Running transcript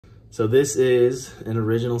So this is an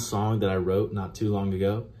original song that I wrote not too long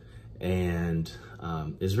ago, and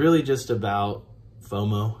is really just about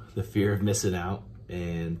FOMO, the fear of missing out.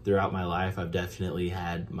 And throughout my life, I've definitely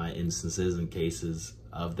had my instances and cases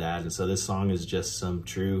of that. And so this song is just some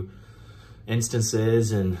true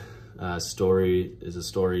instances, and story is a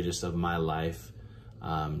story just of my life,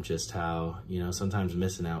 just how, you know, sometimes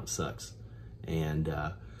missing out sucks. And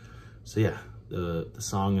so yeah, the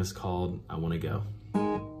song is called I Wanna Go.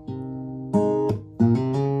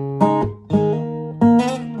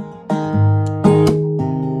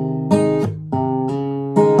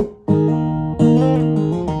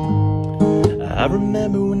 I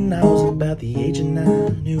remember when I was about the age of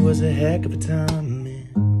 9, it was a heck of a time,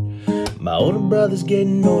 man. My older brother's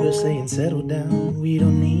getting older, saying settle down, we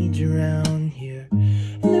don't need you around here.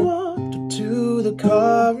 And they walked up to the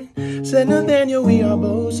car and said, Nathaniel, we are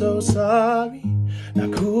both so sorry. Now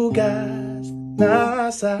cool guys,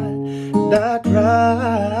 nice side, and I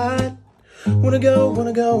cried. Wanna go,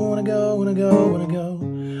 wanna go, wanna go, wanna go, wanna go.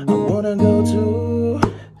 I wanna go too.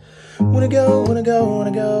 Wanna go, wanna go,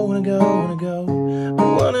 wanna go, wanna go, wanna go. I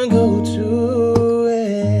wanna go too.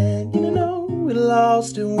 And you know it'll all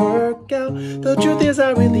still work out. The truth is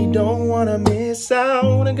I really don't wanna miss out.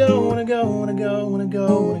 Wanna go, wanna go, wanna go, wanna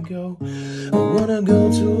go, wanna go. I wanna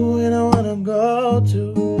go too, and I wanna go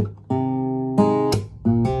too.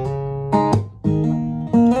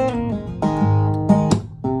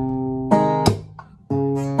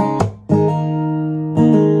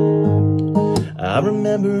 I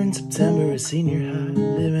remember in September at senior high,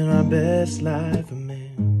 living our best life,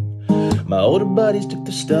 man. My older buddies took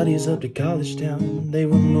their studies up to college town. They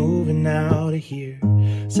were moving out of here.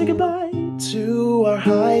 Say goodbye to our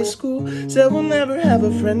high school. Said we'll never have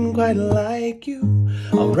a friend quite like you.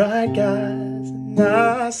 Alright guys, and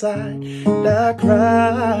I sighed and I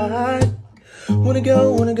cried. Wanna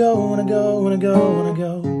go, wanna go, wanna go, wanna go, wanna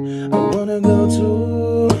go. I wanna go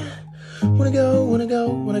too. Wanna go, wanna go,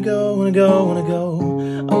 wanna go, wanna go, wanna go.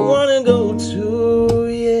 I wanna go too,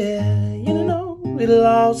 yeah. You know, it'll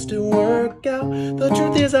all still work out. The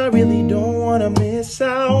truth is I really don't wanna miss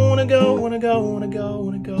out. Wanna go, wanna go, wanna go,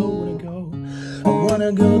 wanna go, wanna go. I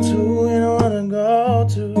wanna go too, and I wanna go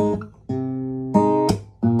too.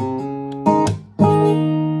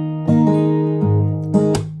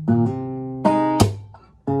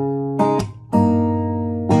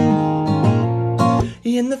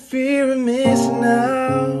 And the fear of missing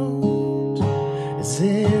out is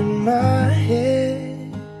in my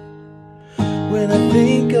head when I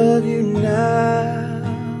think of you now.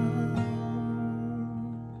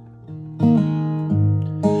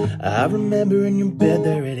 I remember in your bed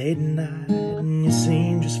there at 8 at night, and you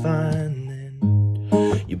seemed just fine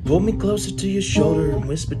then. You pulled me closer to your shoulder and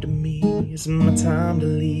whispered to me, it's my time to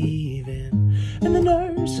leave. And the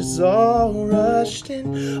nurses all rushed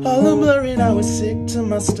in, all a blurry, and I was sick to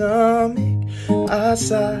my stomach. I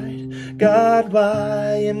sighed, God,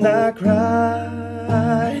 why? And I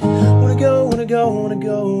cried. Wanna go, wanna go, wanna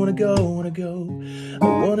go, wanna go, wanna go. I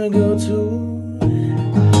wanna go too.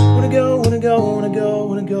 Wanna go, wanna go, wanna go,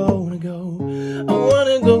 wanna go, wanna go. I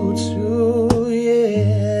wanna go too,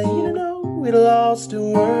 yeah. You know it'll all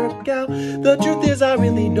still work out. The truth is I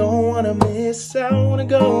really don't wanna miss out. Wanna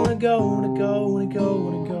go, wanna go, wanna go, wanna go,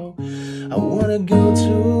 wanna go. I wanna go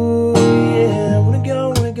too.